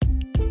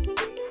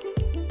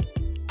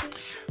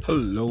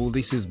Hello,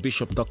 this is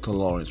Bishop Dr.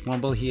 Lawrence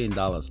Mumble here in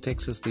Dallas,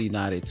 Texas, the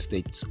United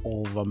States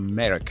of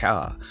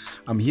America.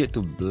 I'm here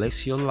to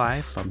bless your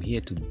life. I'm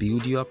here to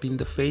build you up in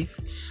the faith.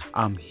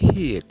 I'm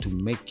here to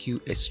make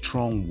you a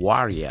strong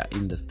warrior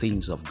in the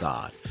things of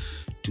God,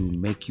 to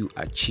make you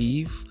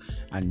achieve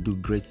and do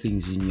great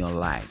things in your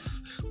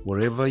life.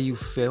 Wherever you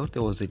felt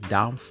there was a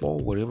downfall,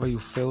 wherever you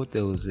felt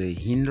there was a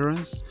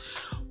hindrance,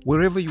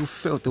 wherever you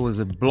felt there was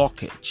a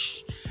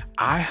blockage,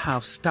 I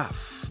have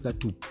stuff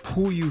that will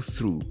pull you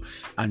through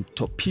and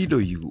torpedo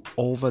you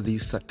over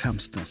these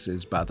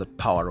circumstances by the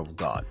power of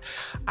God.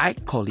 I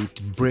call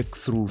it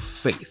breakthrough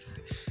faith.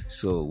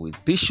 So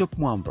with Bishop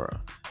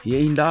Mwamba here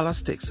in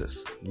Dallas,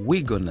 Texas,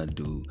 we're gonna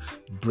do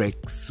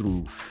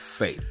breakthrough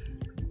faith.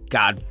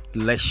 God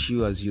bless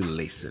you as you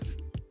listen.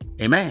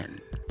 Amen.